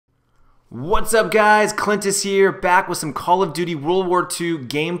What's up guys, Clintus here, back with some Call of Duty World War II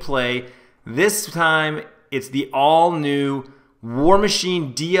gameplay. This time, it's the all-new War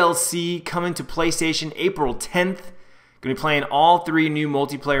Machine DLC coming to PlayStation April 10th. Gonna be playing all 3 new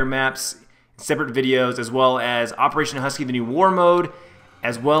multiplayer maps in separate videos, as well as Operation Husky, the new war mode,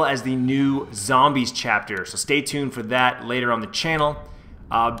 as well as the new Zombies chapter. So stay tuned for that later on the channel.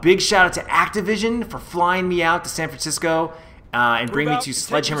 Big shout out to Activision for flying me out to San Francisco and bring me to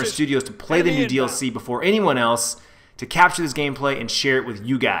Sledgehammer Studios to play the new DLC before anyone else, to capture this gameplay and share it with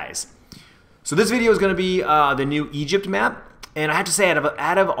you guys. So this video is going to be the new Egypt map, and I have to say,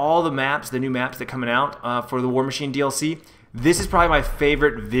 out of all the maps, the new maps that are coming out for the War Machine DLC, this is probably my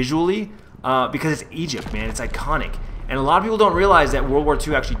favorite visually because it's Egypt, man. It's iconic, and a lot of people don't realize that World War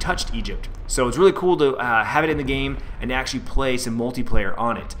II actually touched Egypt. So it's really cool to have it in the game and actually play some multiplayer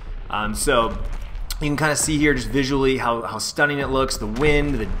on it. So you can kind of see here just visually how stunning it looks. The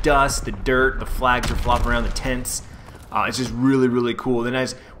wind, the dust, the dirt, the flags are flopping around, the tents. It's just really, really cool. Then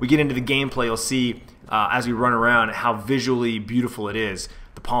as we get into the gameplay, you'll see as we run around how visually beautiful it is.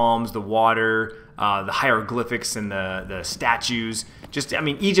 The palms, the water, the hieroglyphics and the statues. Just, I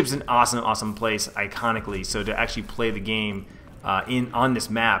mean, Egypt's an awesome, awesome place iconically. So to actually play the game on this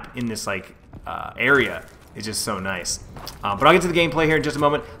map, in this area, is just so nice. But I'll get to the gameplay here in just a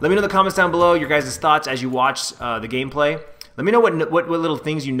moment. Let me know in the comments down below your guys' thoughts as you watch the gameplay. Let me know what little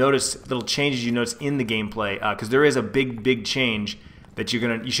things you notice, little changes you notice in the gameplay, because there is a big change that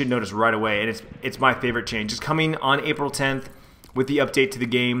you should notice right away, and it's my favorite change. Just coming on April 10th with the update to the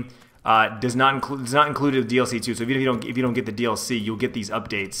game. Does not include the DLC too. So even if you don't get the DLC, you'll get these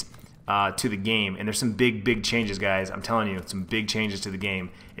updates to the game, and there's some big changes, guys. I'm telling you, some big changes to the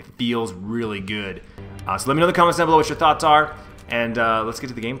game. It feels really good. So let me know in the comments down below what your thoughts are, and let's get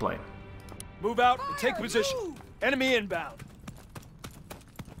to the gameplay. Move out and take position. Enemy inbound.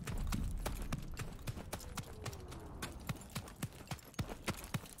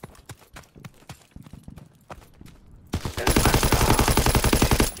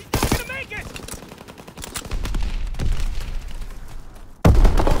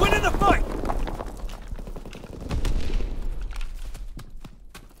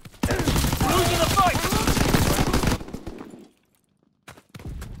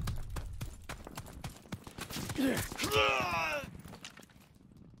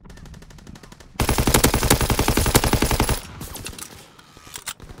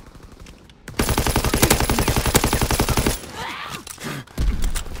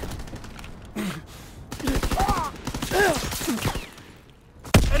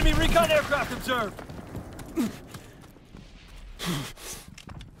 Enemy recon aircraft observed.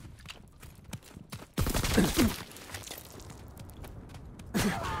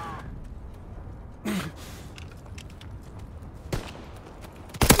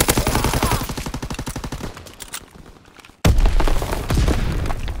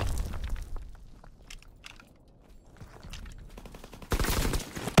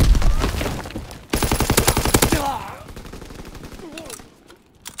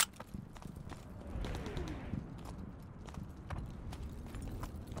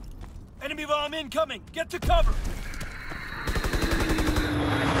 Enemy bomb incoming! Get to cover!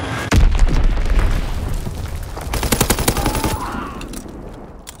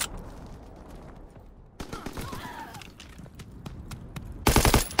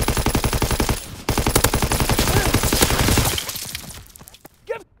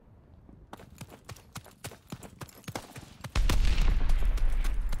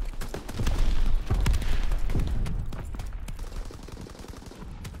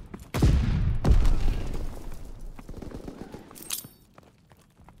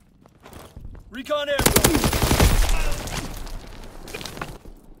 Recon aircraft!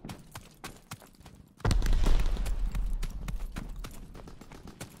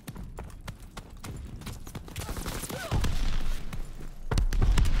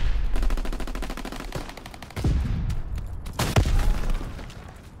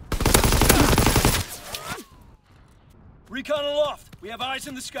 Recon aloft! We have eyes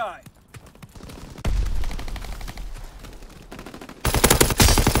in the sky!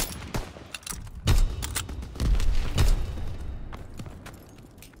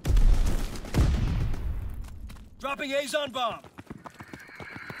 Dropping Azon bomb.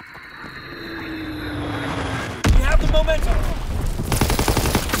 We have the momentum.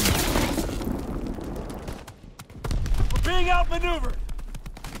 We're being outmaneuvered.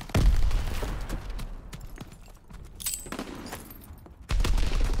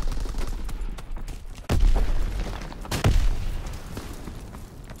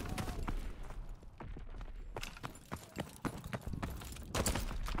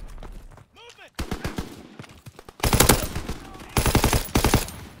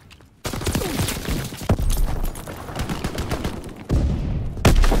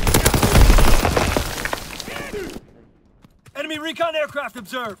 aircraft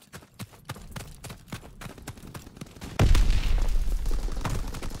observed.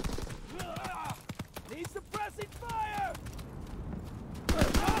 Need suppressing fire!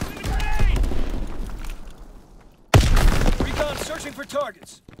 Recon searching for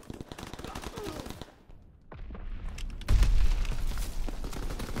targets.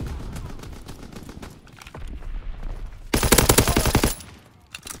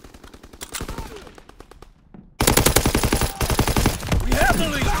 We have the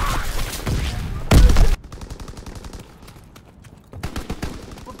lead.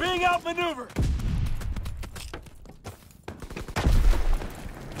 We're being outmaneuvered.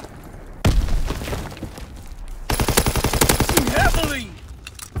 We have the lead.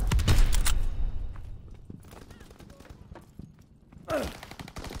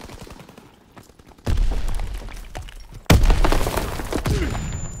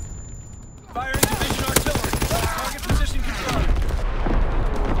 Firing division artillery. Target position confirmed.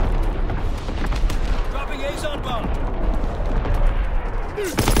 Dropping Azon bomb.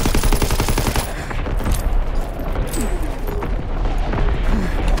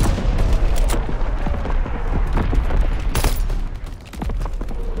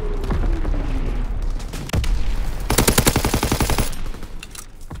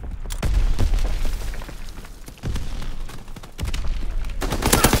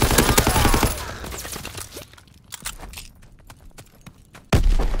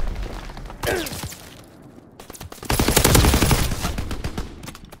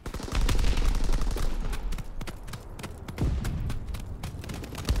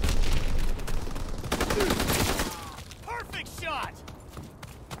 Perfect shot!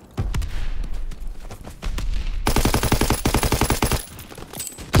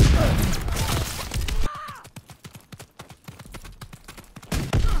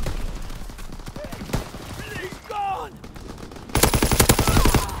 He's gone!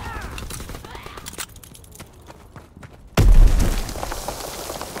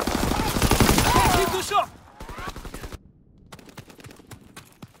 Keep this up!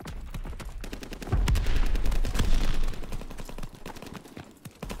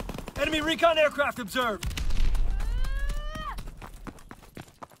 Enemy recon aircraft observed.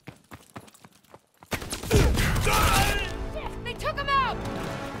 They took him out!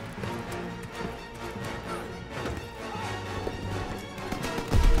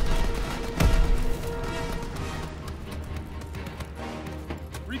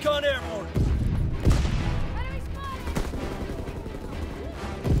 Recon airborne. Enemy spotted!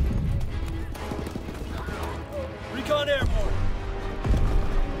 Recon airborne.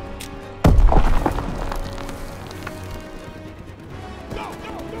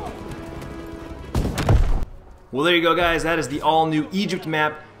 Well, there you go, guys. That is the all-new Egypt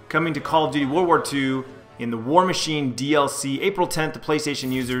map coming to Call of Duty World War II in the War Machine DLC, April 10th to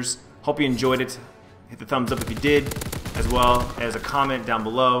PlayStation users. Hope you enjoyed it. Hit the thumbs up if you did, as well as a comment down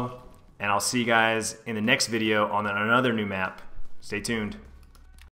below. And I'll see you guys in the next video on another new map. Stay tuned.